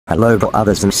Hello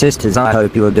brothers and sisters, I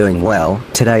hope you are doing well.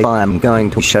 Today I am going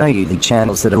to show you the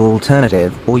channels that are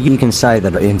alternative, or you can say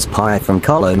that are inspired from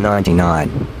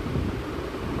Colo99.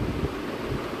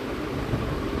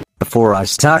 Before I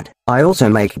start, I also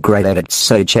make great edits,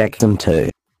 so check them too.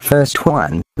 First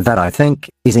one, that I think,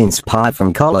 is inspired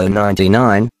from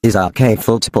Colo99, is arcade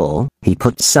football. He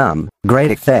put some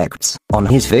great effects on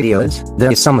his videos.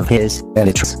 There are some of his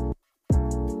edits.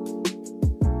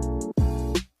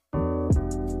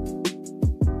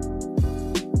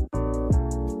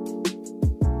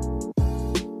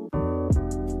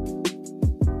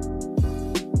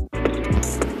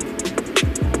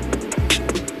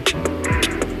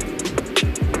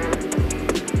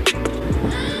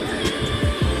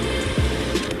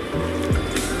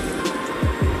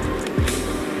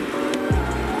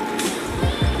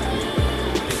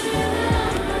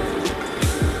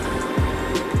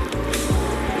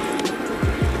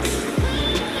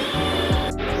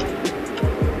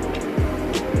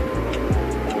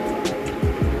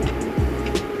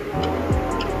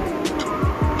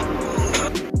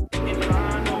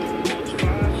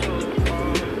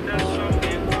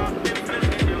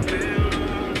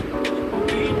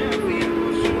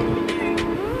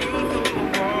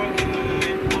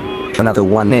 Another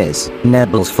one is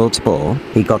Nebel's Football.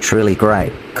 He got really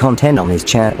great content on his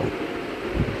channel.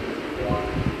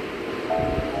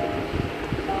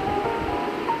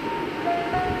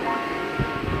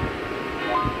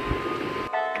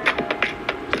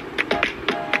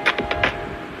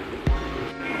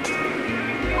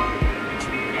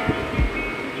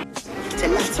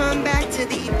 Till I turn back to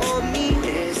the old me.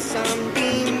 There's some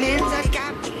demons that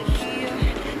got me here.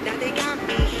 Now they got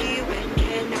me here. When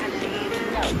can I leave?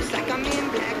 It's like I'm in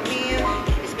Black Mirror.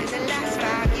 It's been the last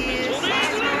 5 years.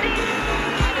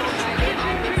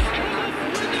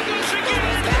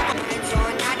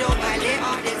 I don't violate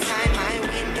all the time. My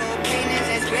window pane is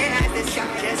as gray as the sky.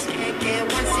 Just can't get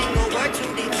one single word to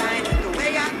define the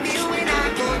way I feel when I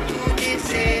go through this.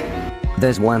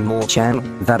 There's one more channel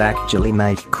that actually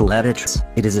make cool edits.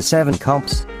 It is a 7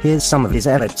 Comps. Here's some of his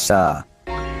edits are.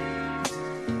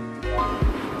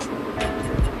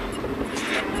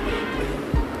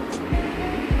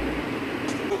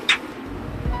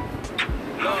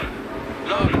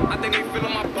 I think they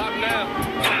feeling my pop now.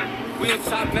 We on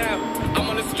top now. I'm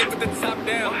on the skip with the top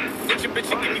down. Get your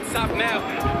bitch and give me top now.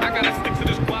 I gotta stick to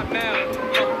this guap now.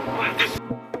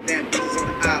 That dude's on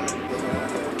the island.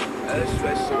 I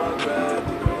stretch so I grab it.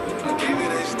 I keep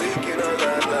it a stick and I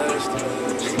got last.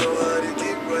 You know how to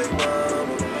get right,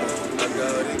 mama. I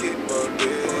gotta get my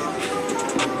baby.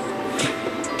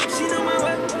 She know my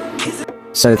way.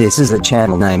 So this is a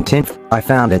channel named TuhinFE. I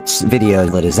found its video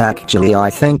that is actually, I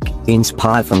think,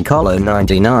 inspired from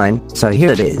Colo99, so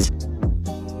here it is.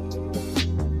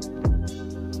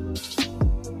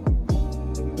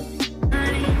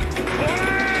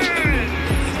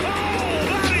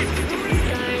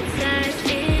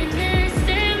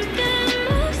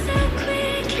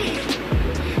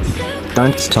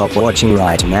 Don't stop watching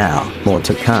right now, more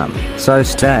to come, so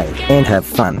stay and have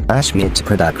fun. Ashmit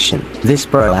Production. This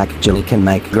bro actually can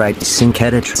make great sync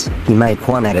edits. He made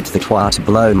one edit that quite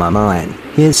blow my mind.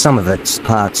 Here's some of its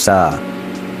parts are.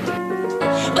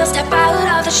 We'll step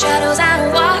out of the shadows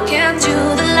and walk into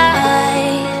the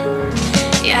light.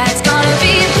 Yeah, it's gonna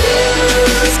be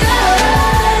blue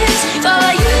skies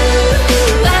for you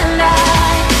and I.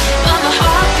 But my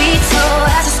heart beats slow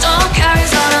as the storm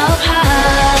carries on up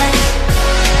high.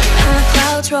 And the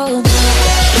clouds roll by.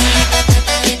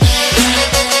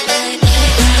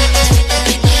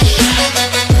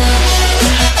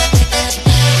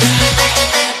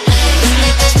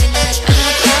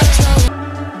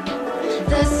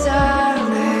 The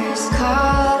summer's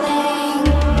calling.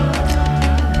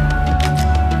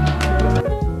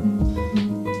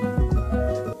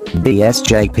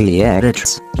 Bsjp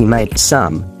edits. He made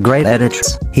some great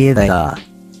edits. Here they are.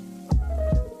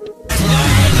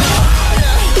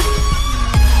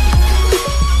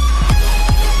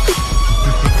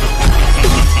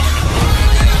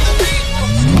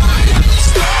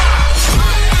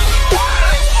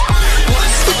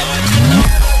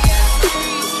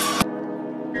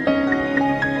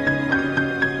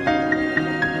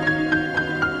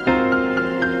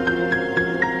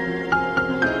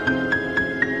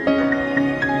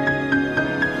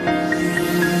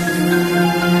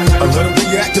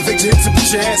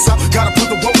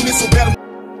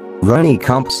 Roni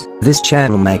comps. This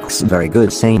channel makes very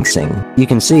good sing. You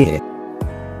can see it.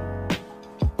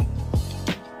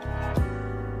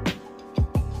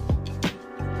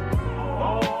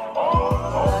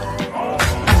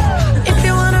 If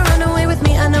you wanna run away with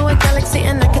me, I know a galaxy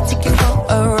and I can take you for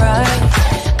a ride.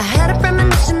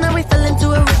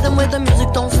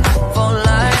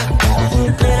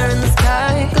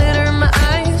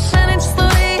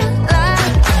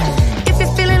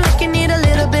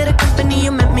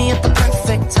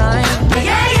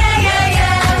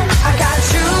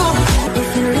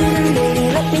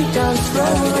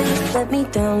 got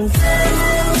me down.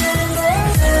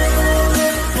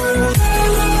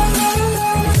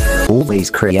 All these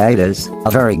creators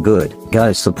are very good,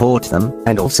 go support them,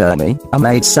 and also me, I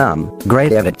made some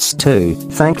great edits too.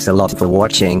 Thanks a lot for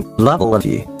watching, love all of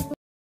you.